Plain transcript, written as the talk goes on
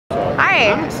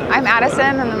Hi, I'm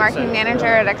Addison. I'm the marketing manager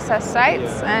at XS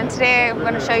Sights, and today I'm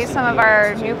going to show you some of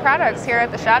our new products here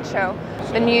at the SHOT Show.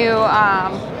 The new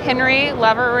Henry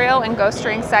lever reel and ghost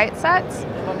ring sight sets.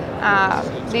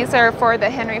 These are for the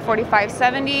Henry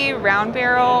 4570 round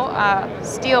barrel,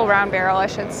 steel round barrel I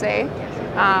should say,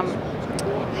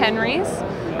 Henrys.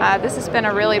 This has been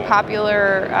a really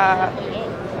popular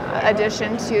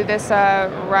addition to this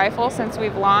rifle since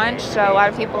we've launched. So a lot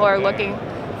of people are looking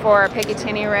for a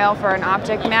Picatinny rail for an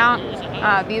object mount.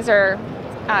 These are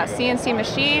CNC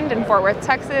machined in Fort Worth,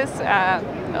 Texas,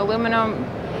 aluminum,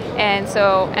 and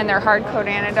they're hard coat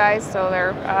anodized, so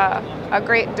they're a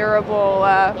great durable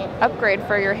upgrade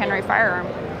for your Henry firearm.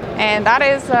 And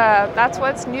that's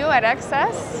what's new at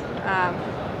XS.